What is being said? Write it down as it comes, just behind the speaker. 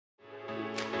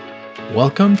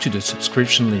Welcome to the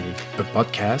Subscription League, a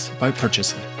podcast by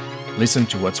Purchasing. Listen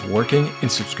to what's working in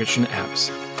subscription apps.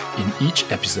 In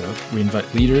each episode, we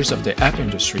invite leaders of the app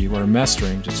industry who are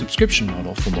mastering the subscription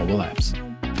model for mobile apps.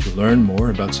 To learn more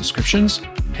about subscriptions,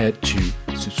 head to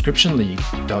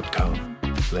subscriptionleague.com.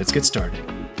 Let's get started.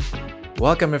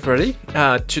 Welcome, everybody.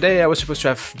 Today, I was supposed to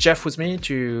have Jeff with me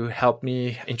to help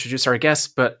me introduce our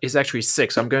guest, but he's actually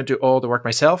sick, so I'm going to do all the work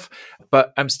myself.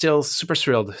 But I'm still super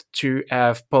thrilled to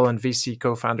have Pollen VC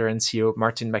co-founder and CEO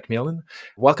Martin Macmillan.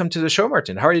 Welcome to the show,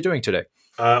 Martin. How are you doing today?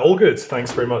 All good.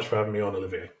 Thanks very much for having me on,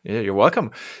 Olivier. Yeah, you're welcome.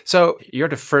 So you're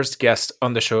the first guest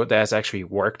on the show that has actually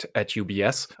worked at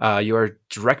UBS. You're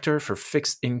director for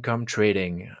fixed income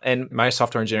trading. And my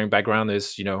software engineering background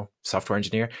is, software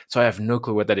engineer. So I have no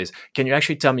clue what that is. Can you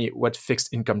actually tell me what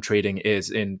fixed income trading is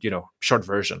in, short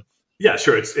version? Yeah,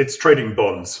 sure. It's trading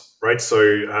bonds, right?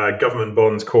 So government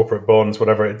bonds, corporate bonds,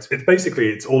 whatever. It's basically,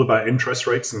 it's all about interest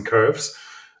rates and curves.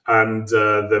 And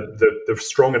the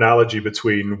strong analogy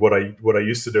between what I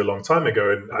used to do a long time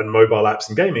ago and mobile apps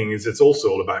and gaming is it's also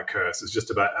all about curves. It's just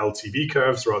about LTV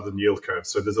curves rather than yield curves.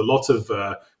 So there's a lot of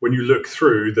when you look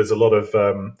through, there's a lot of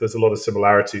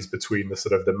similarities between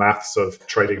the maths of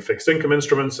trading fixed income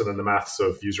instruments and then the maths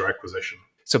of user acquisition.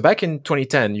 So back in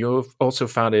 2010, you also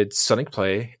founded Sonic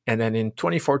Play, and then in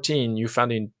 2014, you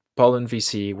founded Pollen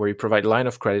VC, where you provide line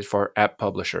of credit for app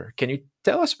publisher. Can you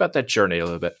tell us about that journey a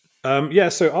little bit?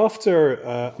 So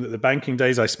after the banking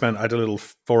days, I had a little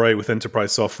foray with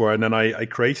enterprise software, and then I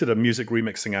created a music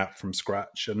remixing app from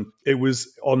scratch. And it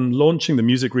was on launching the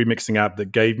music remixing app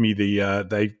that gave me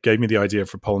the idea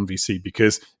for Pollen VC,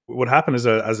 because what happened is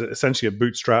as essentially a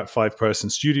bootstrap 5-person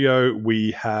studio,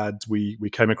 we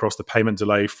came across the payment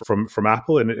delay from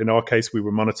Apple. And in our case, we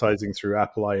were monetizing through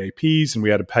Apple IAPs, and we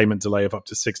had a payment delay of up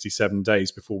to 67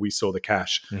 days before we saw the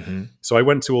cash. Mm-hmm. So I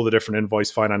went to all the different invoice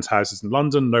finance houses in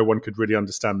London. No one could really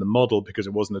understand the model because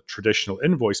it wasn't a traditional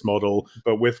invoice model.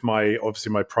 But with my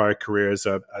prior career as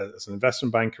an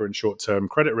investment banker in short-term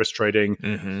credit risk trading,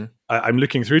 mm-hmm. I'm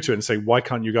looking through to it and saying, why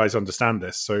can't you guys understand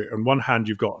this? So on one hand,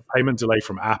 you've got a payment delay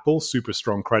from Apple, super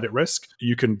strong credit risk.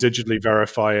 You can digitally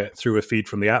verify it through a feed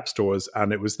from the app stores,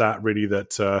 and it was that really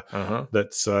that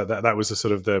was a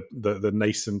sort of the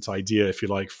nascent idea, if you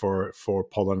like, for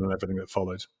Pollen and everything that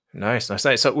followed. Nice.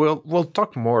 So we'll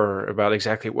talk more about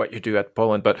exactly what you do at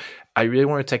Pollen, but I really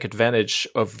want to take advantage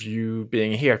of you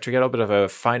being here to get a bit of a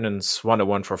finance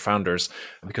 101 for founders,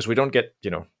 because we don't get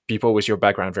people with your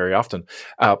background very often.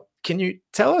 Can you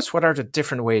tell us what are the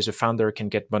different ways a founder can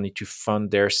get money to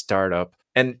fund their startup?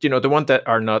 And, the ones that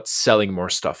are not selling more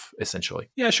stuff, essentially.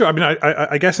 Yeah, sure. I mean,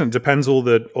 I guess it depends on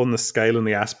the scale and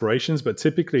the aspirations. But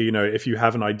typically, if you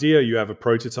have an idea, you have a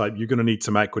prototype, you're going to need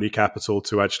some equity capital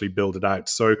to actually build it out.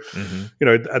 So,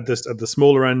 mm-hmm. At the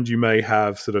smaller end, you may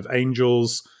have sort of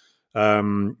angels.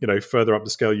 Further up the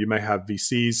scale, you may have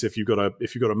VCs. If you've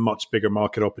got a much bigger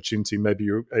market opportunity, maybe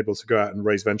you're able to go out and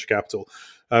raise venture capital.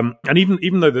 And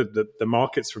even though the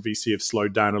markets for VC have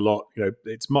slowed down a lot,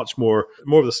 it's much more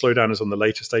of the slowdown is on the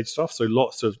later stage stuff. So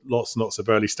lots and lots of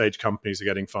early stage companies are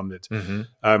getting funded.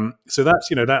 Mm-hmm. So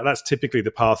that's typically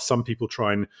the path. Some people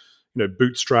try and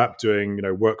bootstrap, doing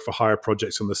work for hire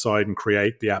projects on the side and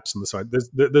create the apps on the side.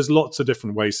 There's lots of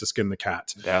different ways to skin the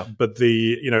cat. Yeah. But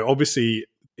obviously,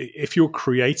 if you're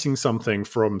creating something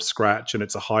from scratch and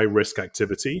it's a high risk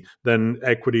activity, then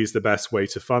equity is the best way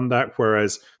to fund that.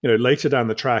 Whereas, later down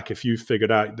the track, if you've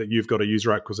figured out that you've got a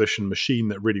user acquisition machine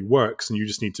that really works and you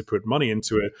just need to put money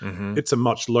into it, mm-hmm. it's a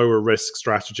much lower risk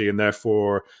strategy. And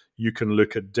therefore you can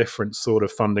look at different sort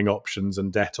of funding options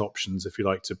and debt options, if you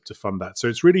like, to fund that. So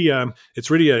it's really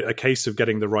a case of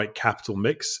getting the right capital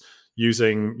mix,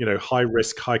 using high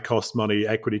risk, high cost money,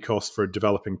 equity cost for a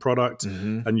developing product,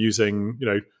 mm-hmm. and using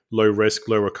low risk,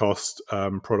 lower cost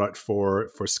product for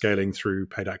scaling through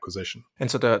paid acquisition.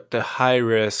 And so the high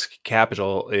risk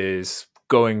capital is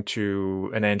going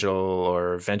to an angel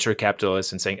or venture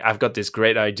capitalist and saying, I've got this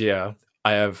great idea.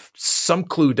 I have some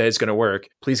clue that it's going to work.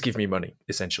 Please give me money,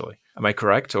 essentially. Am I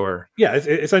correct? Or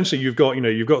essentially, you've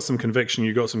got some conviction,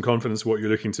 you've got some confidence in what you're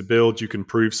looking to build. You can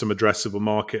prove some addressable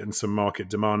market and some market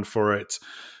demand for it.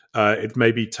 It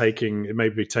maybe takes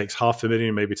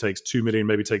 $500,000, maybe it takes $2 million,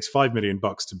 maybe it takes $5 million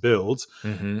to build,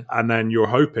 mm-hmm. and then you're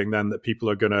hoping then that people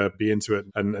are going to be into it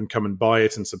and come and buy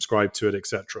it and subscribe to it,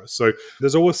 etc. So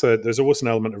there's always an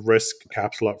element of risk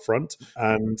capital up front,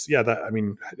 and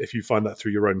if you find that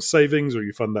through your own savings, or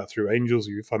you fund that through angels,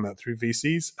 or you fund that through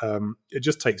VCs, it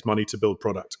just takes money to build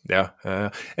product. Yeah,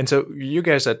 and so you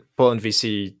guys at Pollen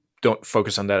VC don't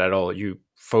focus on that at all. You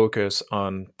focus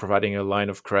on providing a line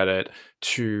of credit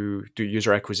to do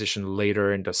user acquisition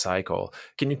later in the cycle.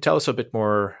 Can you tell us a bit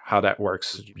more how that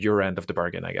works, your end of the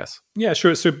bargain, I guess? Yeah,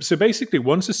 sure. So basically,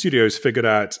 once the studio's figured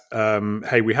out,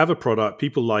 hey, we have a product,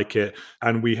 people like it,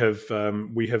 and we have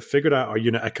figured out our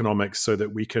unit economics so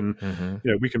that we can,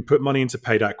 we can put money into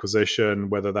paid acquisition,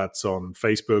 whether that's on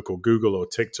Facebook or Google or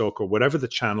TikTok or whatever the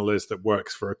channel is that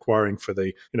works for acquiring for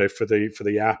the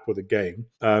app or the game,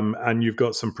 and you've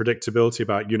got some predictability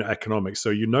about unit economics. So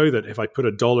you know that if I put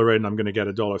 $1 in, I'm going to get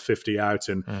 $1.50 out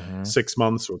in 6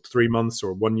 months or 3 months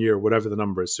or 1 year, or whatever the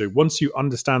number is. So once you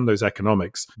understand those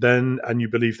economics, then and you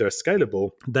believe they're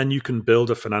scalable, then you can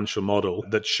build a financial model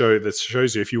that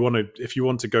shows you if you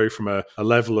want to go from a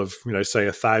level of say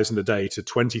 1,000 a day to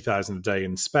 20,000 a day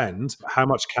and spend, how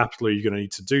much capital are you going to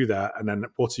need to do that, and then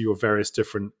what are your various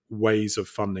different ways of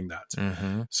funding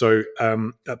that. So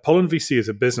at Pollen VC as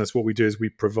a business, what we do is we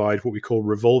provide what we call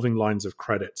revolving lines of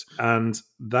credit, and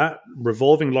that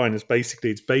revolving line is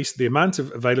basically the amount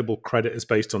of available credit is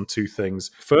based on two things.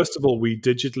 First of all, we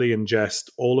digitally ingest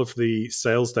all of the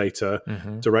sales data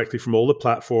directly from all the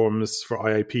platforms for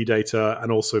IAP data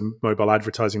and also mobile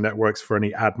advertising networks for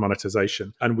any ad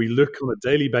monetization. And we look on a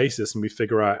daily basis and we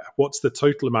figure out what's the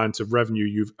total amount of revenue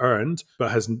you've earned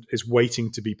but is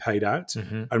waiting to be paid out.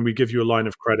 And we give you a line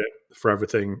of credit for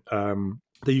everything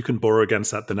that you can borrow against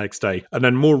that the next day. And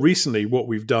then more recently, what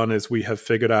we've done is we have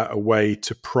figured out a way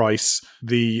to price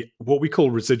what we call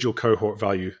residual cohort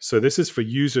value. So this is for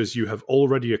users you have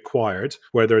already acquired,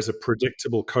 where there's a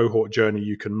predictable cohort journey.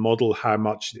 You can model how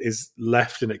much is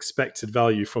left in expected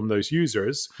value from those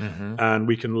users, and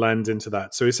we can lend into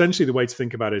that. So essentially the way to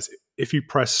think about it is if you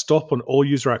press stop on all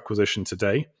user acquisition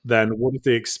today, then what is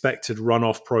the expected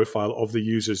runoff profile of the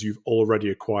users you've already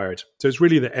acquired? So it's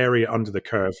really the area under the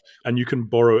curve, and you can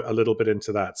borrow a little bit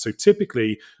into that. So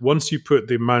typically, once you put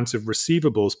the amount of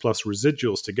receivables plus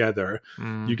residuals together,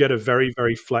 you get a very,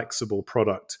 very flexible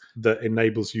product that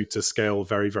enables you to scale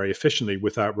very, very efficiently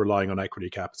without relying on equity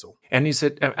capital. And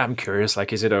I'm curious,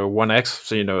 is it a 1x?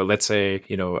 So, let's say,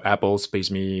 Apple pays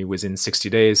me within 60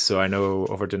 days. So I know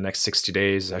over the next 60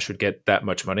 days, I should get that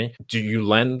much money. Do you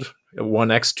lend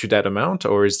 1x to that amount?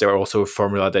 Or is there also a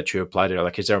formula that you apply there?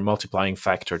 Is there a multiplying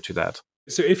factor to that?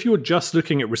 So if you're just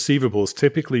looking at receivables,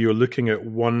 typically you're looking at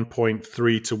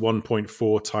 1.3 to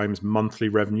 1.4 times monthly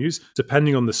revenues,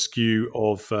 depending on the skew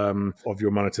of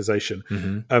your monetization.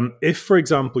 If, for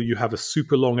example, you have a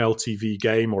super long LTV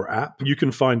game or app, you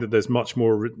can find that there's much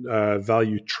more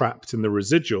value trapped in the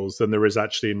residuals than there is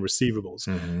actually in receivables.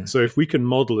 So if we can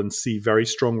model and see very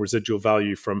strong residual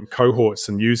value from cohorts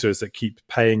and users that keep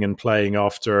paying and playing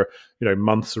after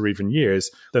months or even years,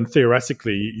 then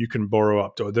theoretically you can borrow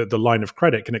up to the line of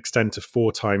credit can extend to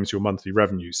 4 times your monthly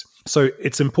revenues. So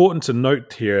it's important to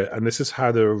note here, and this is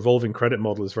how the revolving credit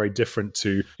model is very different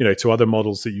to other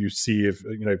models that you see of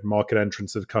market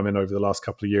entrants that have come in over the last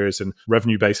couple of years in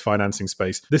revenue-based financing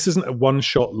space. This isn't a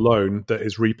one-shot loan that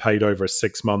is repaid over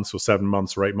 6 months or 7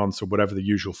 months or 8 months or whatever the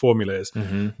usual formula is.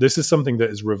 This is something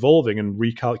that is revolving and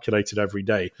recalculated every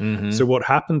day. So what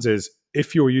happens is,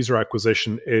 if your user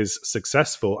acquisition is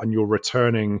successful and you're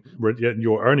earning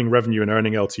revenue and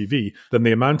earning LTV, then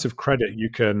the amount of credit you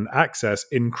can access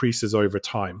increases over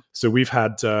time. So we've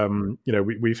had,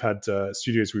 we've had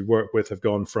studios we work with have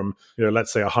gone from,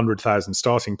 let's say 100,000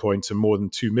 starting point to more than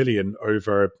 2 million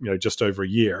over, just over a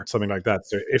year, something like that.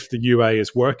 So if the UA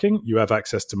is working, you have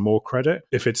access to more credit.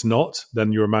 If it's not,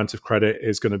 then your amount of credit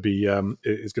is going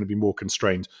to be more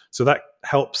constrained. So that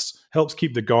helps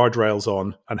keep the guardrails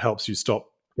on and helps you stop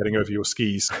getting over your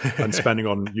skis and spending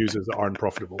on users that aren't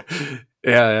profitable.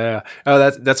 Yeah. Oh,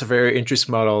 that's a very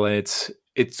interesting model, and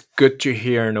it's good to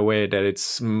hear in a way that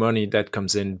it's money that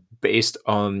comes in based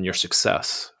on your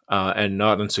success. And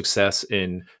not on success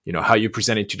in how you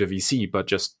present it to the VC, but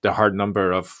just the hard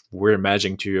number of we're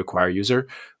managing to acquire user.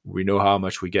 We know how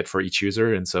much we get for each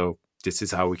user, and so this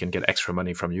is how we can get extra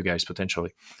money from you guys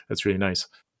potentially. That's really nice.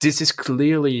 This is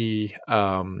clearly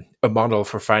a model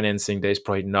for financing that is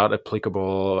probably not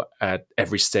applicable at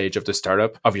every stage of the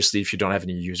startup. Obviously, if you don't have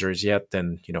any users yet,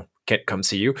 then can't come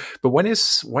see you. But when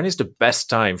is the best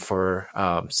time for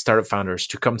startup founders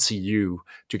to come see you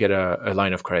to get a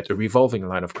line of credit, a revolving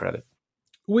line of credit?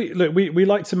 We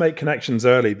like to make connections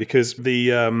early because one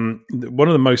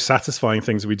of the most satisfying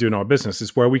things that we do in our business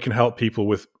is where we can help people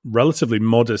with relatively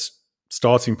modest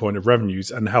starting point of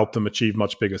revenues and help them achieve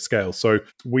much bigger scale. So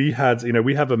we have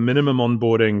a minimum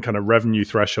onboarding kind of revenue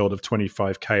threshold of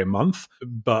 25K a month,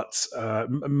 but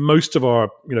most of our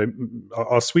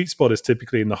sweet spot is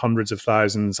typically in the hundreds of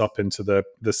thousands up into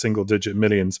the single digit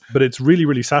millions. But it's really,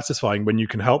 really satisfying when you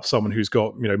can help someone who's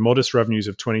got, modest revenues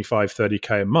of 25,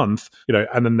 30K a month,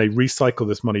 and then they recycle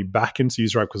this money back into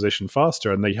user acquisition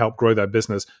faster, and they help grow their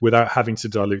business without having to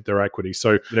dilute their equity.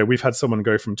 So, we've had someone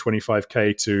go from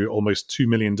 25K to almost $2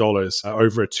 million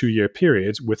over a 2-year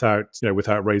period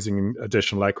without raising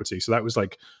additional equity. So that was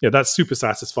that's super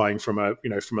satisfying from a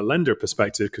lender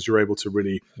perspective, because you're able to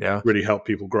really help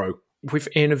people grow. We've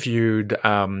interviewed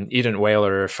Eden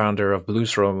Whaler, founder of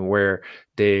Bluesroom, where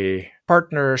they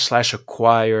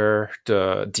partner/acquire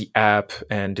the app,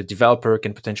 and the developer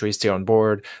can potentially stay on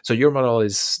board. So your model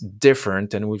is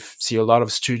different, and we see a lot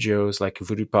of studios like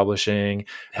Voodoo Publishing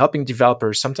helping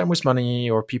developers, sometimes with money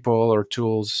or people or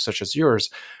tools such as yours.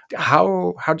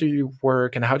 How do you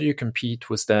work, and how do you compete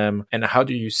with them, and how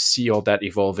do you see all that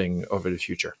evolving over the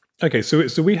future? Okay,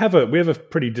 so we have a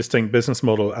pretty distinct business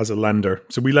model as a lender.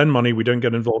 So we lend money. We don't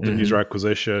get involved in user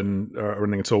acquisition or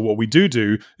anything at all. What we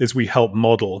do is we help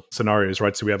model scenarios,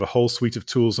 right? So we have a whole suite of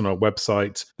tools on our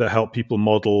website that help people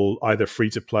model either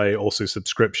free to play, also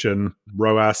subscription,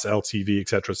 ROAS, LTV,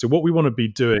 etc. So what we want to be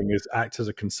doing is act as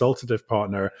a consultative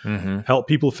partner, help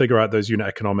people figure out those unit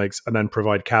economics, and then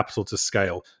provide capital to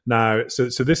scale. Now,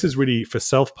 so this is really for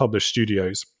self-published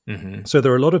studios. So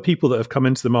there are a lot of people that have come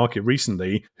into the market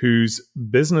recently whose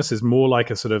business is more like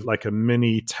a sort of like a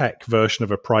mini tech version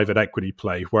of a private equity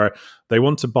play, where they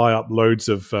want to buy up loads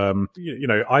of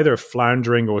either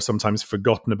floundering or sometimes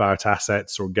forgotten about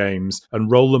assets or games and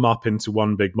roll them up into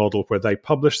one big model where they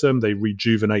publish them, they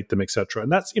rejuvenate them, etc.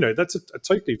 And that's a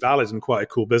totally valid and quite a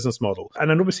cool business model. And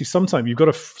then obviously sometimes you've got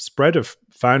a spread of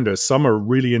founders. Some are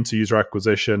really into user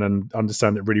acquisition and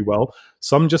understand it really well.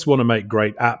 Some just want to make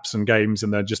great apps and games,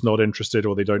 and they're just not interested,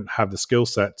 or they don't have the skill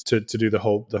set to do the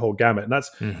whole gamut. And that's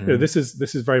this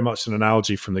is very much an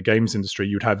analogy from the games industry.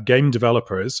 You'd have game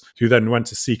developers who then went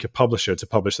to seek a publisher to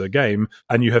publish their game,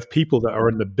 and you have people that are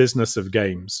in the business of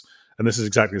games. And this is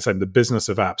exactly the same, the business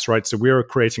of apps, right? So we are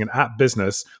creating an app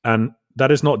business, and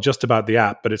that is not just about the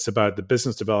app, but it's about the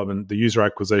business development, the user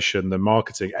acquisition, the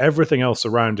marketing, everything else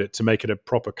around it to make it a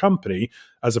proper company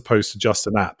as opposed to just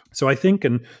an app. So I think,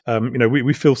 and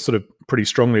we feel sort of pretty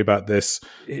strongly about this.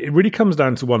 It really comes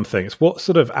down to one thing. It's what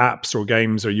sort of apps or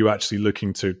games are you actually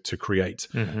looking to create?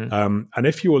 And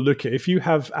if you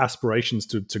have aspirations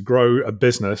to grow a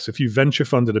business, if you venture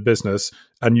funded a business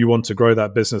and you want to grow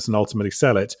that business and ultimately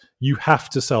sell it, you have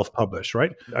to self-publish,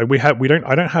 right? I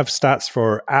don't have stats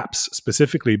for apps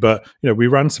specifically, but we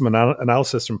ran some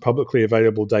analysis from publicly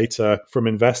available data from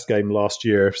InvestGame last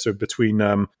year, so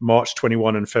between March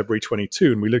 21 and February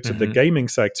 22, and we looked at the gaming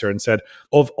sector and said,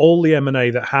 of all the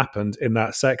M&A that happened in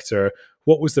that sector,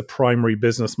 what was the primary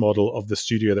business model of the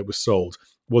studio that was sold?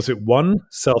 Was it 1,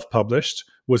 self-published?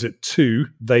 Was it 2,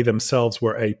 they themselves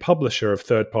were a publisher of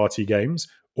third-party games?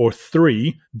 Or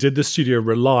 3, did the studio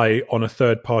rely on a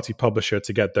third-party publisher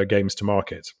to get their games to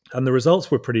market? And the results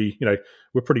were pretty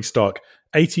stark.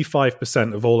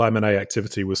 85% of all M&A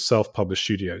activity was self-published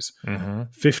studios.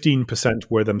 15%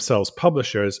 were themselves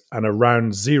publishers, and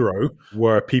around 0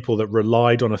 were people that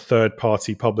relied on a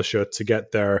third-party publisher to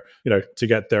get their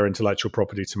intellectual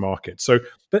property to market. So,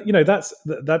 but that's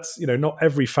not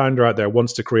every founder out there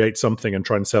wants to create something and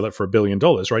try and sell it for $1 billion,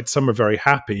 right? Some are very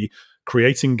happy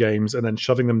creating games and then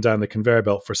shoving them down the conveyor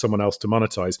belt for someone else to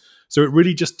monetize. So it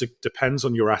really just depends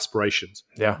on your aspirations.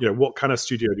 Yeah. What kind of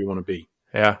studio do you want to be?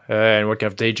 Yeah. And what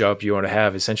kind of day job you want to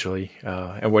have, essentially,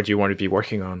 and what do you want to be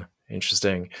working on?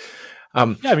 Interesting.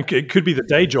 It could be the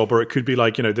day job, or it could be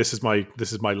like, this is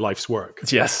my life's work.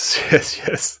 Yes.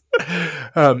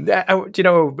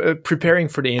 Preparing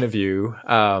for the interview,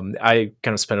 I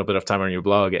kind of spent a bit of time on your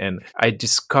blog, and I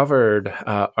discovered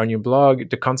on your blog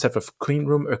the concept of clean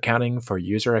room accounting for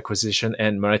user acquisition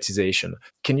and monetization.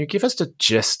 Can you give us the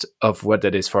gist of what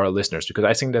that is for our listeners? Because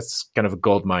I think that's kind of a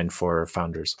goldmine for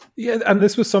founders. Yeah, and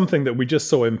this was something that we just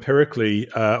saw empirically.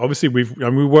 Obviously, we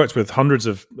worked with hundreds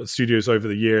of studios over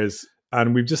the years,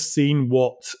 and we've just seen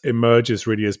what emerges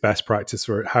really as best practice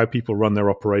for how people run their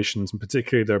operations, and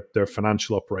particularly their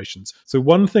financial operations. So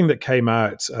one thing that came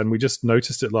out, and we just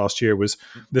noticed it last year, was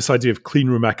this idea of clean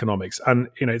room economics. And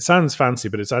it sounds fancy,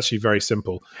 but it's actually very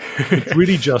simple. It's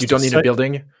really just you don't need a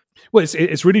building. Well,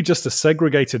 it's really just a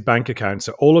segregated bank account.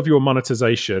 So all of your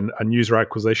monetization and user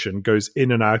acquisition goes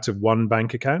in and out of one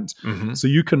bank account. So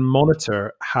you can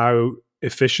monitor how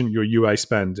efficient your UA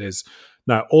spend is.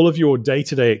 Now, all of your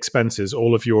day-to-day expenses,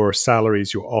 all of your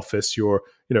salaries, your office, your,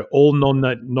 all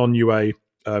non-UA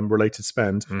related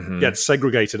spend gets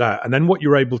segregated out. And then what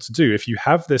you're able to do, if you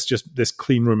have this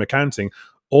clean room accounting,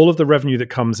 all of the revenue that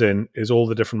comes in is all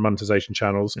the different monetization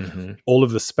channels. All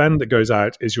of the spend that goes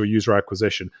out is your user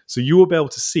acquisition. So you will be able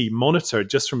to monitor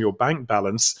just from your bank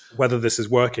balance whether this is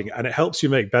working. And it helps you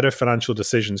make better financial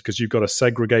decisions because you've got a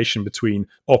segregation between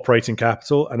operating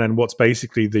capital and then what's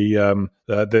basically the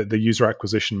user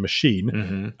acquisition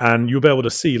machine. And you'll be able to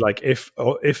see like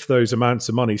if those amounts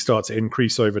of money start to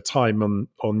increase over time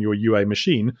on your UA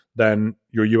machine, then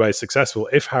your UA is successful.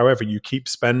 If, however, you keep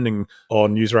spending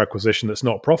on user acquisition that's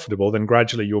not profitable, then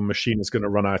gradually your machine is going to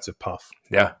run out of puff.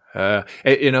 Yeah.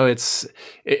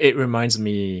 It reminds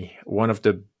me, one of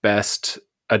the best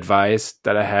advice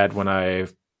that I had when I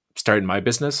started my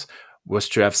business was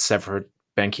to have separate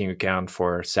banking account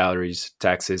for salaries,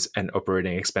 taxes, and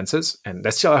operating expenses. And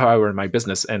that's still how I run my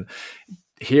business. And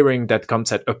hearing that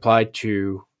concept applied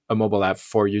to a mobile app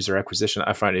for user acquisition,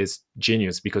 I find is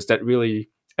genius, because that really,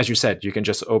 as you said, you can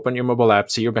just open your mobile app,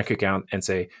 see your bank account, and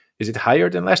say, is it higher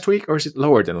than last week or is it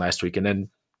lower than last week? And then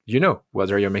you know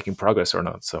whether you're making progress or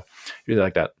not. So really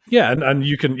like that. Yeah, and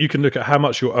you can look at how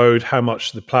much you're owed, how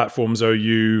much the platforms owe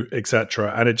you,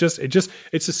 etc. And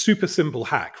it's a super simple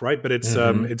hack, right? But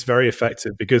it's very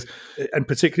effective because, and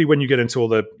particularly when you get into all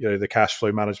the the cash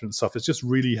flow management stuff, it's just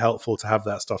really helpful to have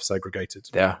that stuff segregated.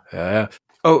 Yeah.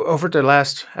 Oh, over the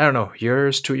last, I don't know,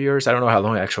 years, 2 years, I don't know how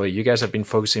long actually, you guys have been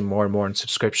focusing more and more on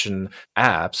subscription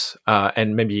apps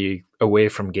and maybe away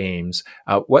from games.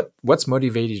 What's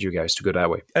motivated you guys to go that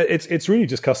way? It's really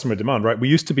just customer demand, right? We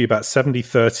used to be about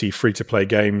 70-30 free-to-play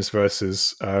games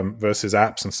versus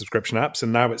apps and subscription apps,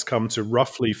 and now it's come to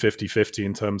roughly 50-50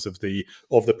 in terms of the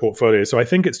portfolio. So I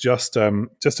think it's just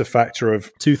a factor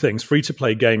of two things.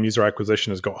 Free-to-play game user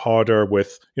acquisition has got harder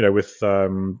with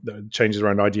changes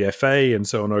around IDFA and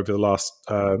so on over the last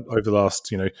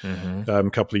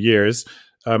couple of years.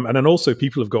 And then also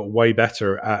people have got way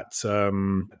better at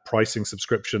pricing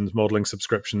subscriptions, modeling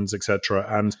subscriptions, etc.,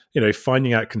 and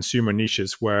finding out consumer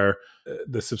niches where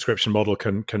the subscription model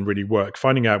can really work.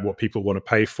 Finding out what people want to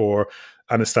pay for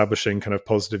and establishing kind of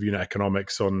positive unit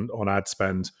economics on ad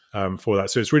spend for that.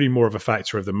 So it's really more of a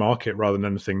factor of the market rather than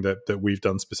anything that we've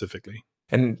done specifically.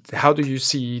 And how do you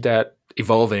see that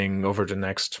evolving over the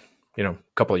next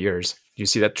couple of years? Do you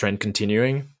see that trend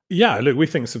continuing? Yeah, look, we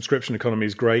think subscription economy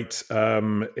is great.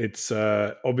 It's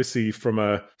obviously from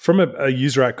a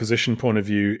user acquisition point of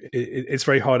view, it's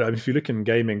very hard. I mean, if you look in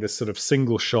gaming, this sort of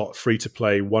single shot, free to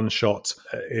play, one shot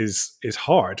is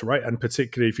hard, right? And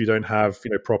particularly if you don't have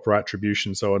proper attribution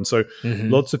and so on. So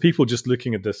lots of people just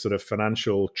looking at this sort of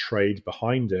financial trade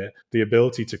behind it, the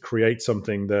ability to create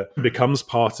something that becomes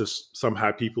part of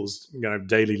somehow people's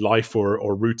daily life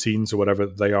or routines or whatever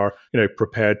they are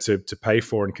prepared to pay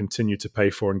for and continue to pay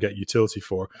for and get utility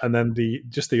for, and then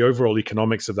the overall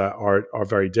economics of that are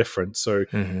very different. So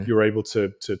you're able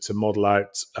to model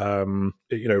out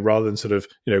rather than sort of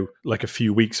like a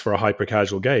few weeks for a hyper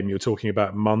casual game, you're talking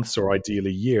about months or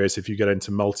ideally years if you get into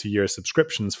multi-year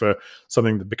subscriptions for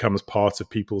something that becomes part of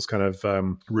people's kind of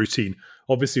routine.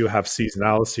 Obviously, you'll have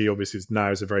seasonality. Obviously,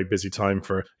 now is a very busy time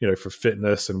for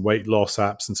fitness and weight loss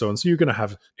apps and so on. So you're going to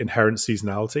have inherent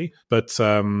seasonality. But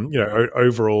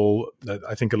overall,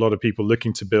 I think a lot of people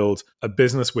looking to build a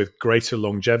business with greater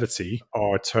longevity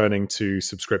are turning to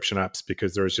subscription apps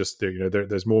because there's just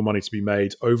there's more money to be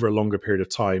made over a longer period of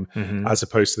time as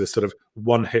opposed to this sort of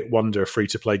one-hit wonder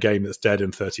free-to-play game that's dead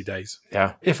in 30 days.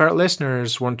 Yeah. If our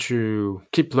listeners want to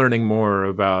keep learning more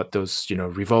about those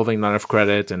revolving line of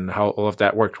credit and how all of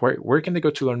that worked, where can they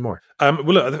go to learn more? Well,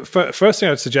 look, the first thing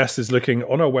I'd suggest is looking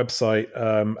on our website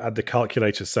at the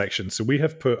calculator section. So we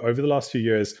have put, over the last few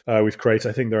years, we've created,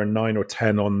 I think there are 9 or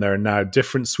 10 on there now,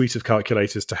 different suite of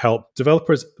calculators to help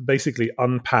developers basically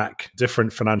unpack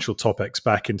different financial topics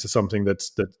back into something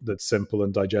that's simple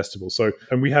and digestible. So,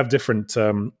 and we have different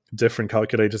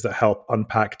calculators that help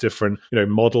unpack different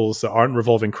models that aren't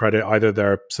revolving credit, either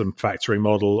they're some factoring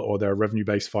model or they're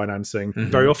revenue-based financing.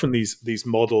 Very often these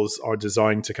models are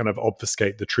designed to kind of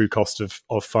obfuscate the true cost of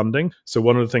funding. So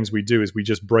one of the things we do is we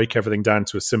just break everything down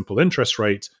to a simple interest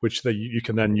rate, which you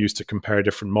can then use to compare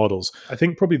different models. I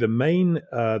think probably the main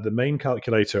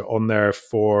calculator on there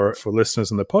for listeners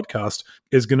in the podcast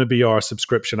is going to be our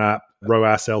subscription app,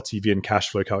 ROAS, LTV, and cash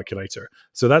flow calculator.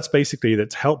 So that's basically,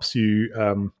 that helps you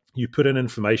you put in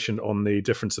information on the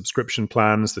different subscription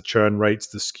plans, the churn rates,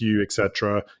 the SKU,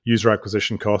 etc., user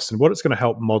acquisition costs. And what it's going to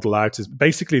help model out is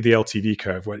basically the LTV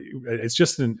curve.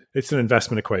 It's an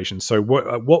investment equation. So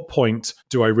at what point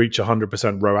do I reach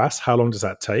 100% ROAS? How long does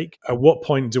that take? At what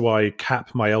point do I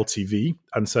cap my LTV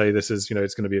and say this is,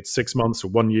 it's going to be at 6 months or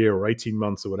 1 year or 18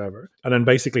 months or whatever? And then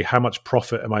basically how much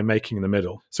profit am I making in the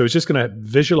middle? So it's just going to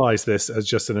visualize this as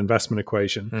just an investment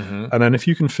equation. Mm-hmm. And then if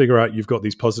you can figure out you've got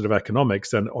these positive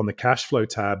economics, then on the cash flow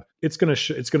tab, it's going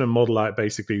to model out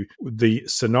basically the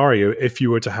scenario. If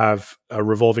you were to have a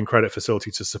revolving credit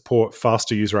facility to support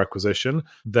faster user acquisition,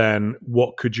 then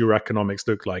what could your economics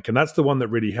look like? And that's the one that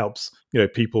really helps,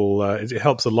 people. It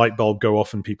helps a light bulb go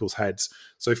off in people's heads.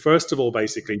 So first of all,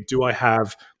 basically, do I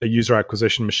have a user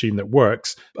acquisition machine that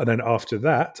works? And then after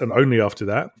that, and only after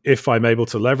that, if I'm able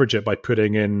to leverage it by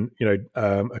putting in,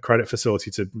 a credit facility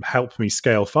to help me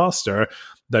scale faster,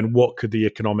 then what could the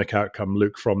economic outcome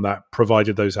look from that,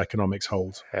 provided those economics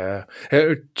hold?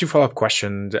 Two follow-up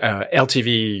questions.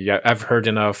 LTV, I've heard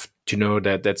enough to know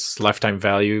that that's lifetime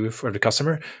value for the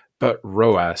customer, but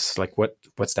ROAS,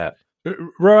 what's that?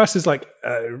 ROAS is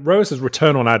ROAS is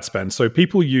return on ad spend. So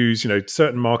people use,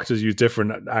 certain marketers use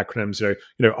different acronyms.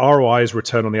 ROI is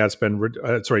return on the ad spend,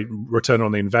 return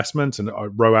on the investment, and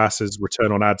ROAS is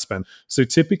return on ad spend. So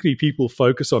typically people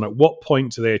focus on at what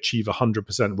point do they achieve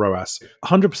 100% ROAS.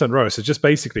 100% ROAS is just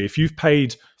basically if you've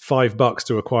paid $5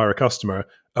 to acquire a customer,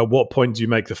 at what point do you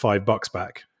make the $5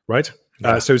 back, right?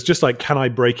 Yeah. So it's just can I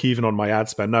break even on my ad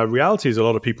spend? Now, reality is a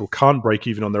lot of people can't break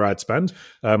even on their ad spend,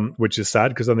 which is sad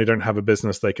because then they don't have a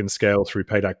business they can scale through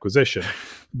paid acquisition.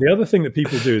 The other thing that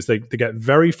people do is they get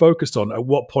very focused on at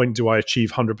what point do I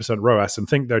achieve 100% ROAS and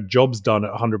think their job's done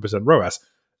at 100% ROAS.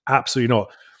 Absolutely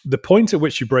not. The point at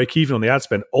which you break even on the ad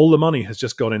spend, all the money has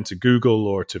just gone into Google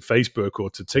or to Facebook or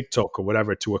to TikTok or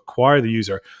whatever to acquire the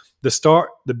user.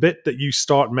 The bit that you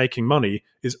start making money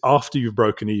is after you've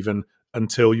broken even,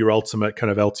 until your ultimate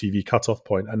kind of LTV cutoff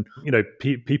point. And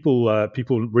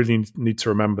people really need to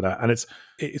remember that. And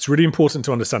it's really important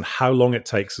to understand how long it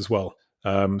takes as well.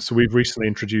 So we've recently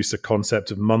introduced a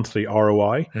concept of monthly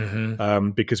ROI,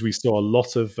 because we saw a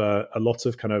lot of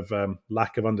kind of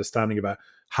lack of understanding about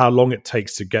how long it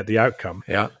takes to get the outcome.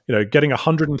 Yeah, getting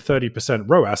 130%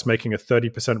 ROAS, making a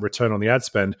 30% return on the ad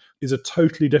spend, is a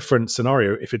totally different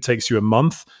scenario if it takes you a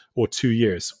month or 2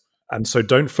 years. And so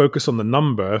don't focus on the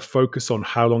number, focus on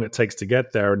how long it takes to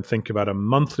get there and think about a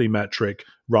monthly metric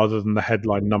rather than the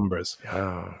headline numbers.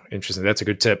 Oh, interesting. That's a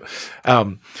good tip.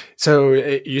 So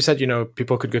you said,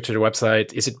 people could go to the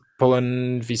website. Is it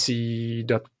pollenvc.com?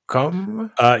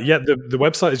 Yeah, the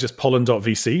website is just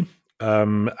pollen.vc.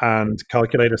 And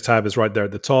calculators tab is right there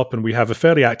at the top. And we have a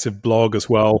fairly active blog as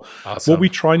well. Awesome. What we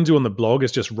try and do on the blog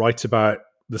is just write about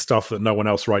the stuff that no one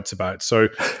else writes about. So,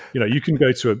 you can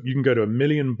go to a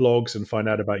million blogs and find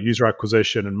out about user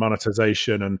acquisition and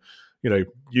monetization and,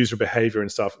 user behavior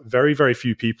and stuff. Very, very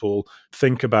few people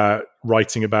think about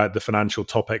writing about the financial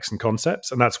topics and concepts.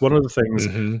 And that's one of the things,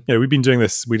 we've been doing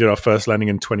this. We did our first lending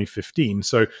in 2015.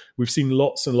 So we've seen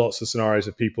lots and lots of scenarios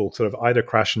of people sort of either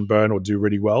crash and burn or do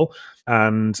really well.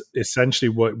 And essentially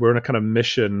we're in a kind of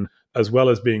mission, as well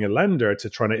as being a lender, to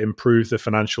try to improve the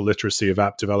financial literacy of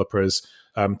app developers,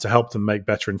 to help them make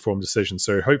better informed decisions.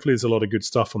 So hopefully there's a lot of good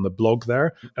stuff on the blog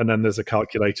there. And then there's a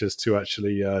calculators to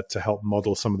actually to help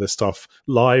model some of this stuff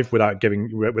live without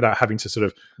having to sort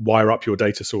of wire up your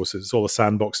data sources. It's all a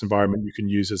sandbox environment you can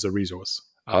use as a resource.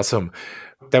 Awesome.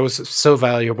 That was so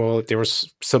valuable. There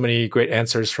was so many great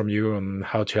answers from you on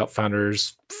how to help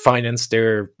founders finance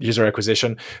their user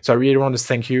acquisition. So I really want to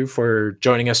thank you for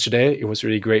joining us today. It was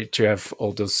really great to have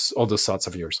all those thoughts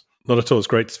of yours. Not at all. It's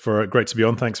great to be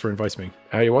on. Thanks for inviting me.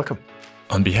 You're welcome.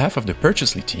 On behalf of the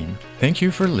Purchasely team, thank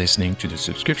you for listening to the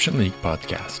Subscription League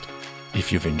podcast.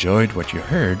 If you've enjoyed what you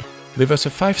heard, leave us a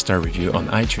 5-star review on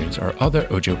iTunes or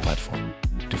other audio platform.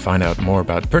 To find out more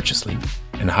about Purchasely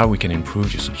and how we can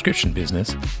improve your subscription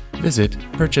business, visit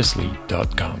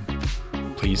purchasely.com.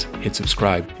 Please hit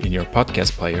subscribe in your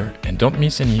podcast player and don't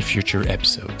miss any future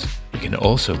episodes. You can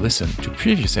also listen to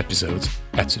previous episodes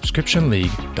at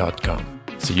subscriptionleague.com.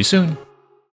 See you soon!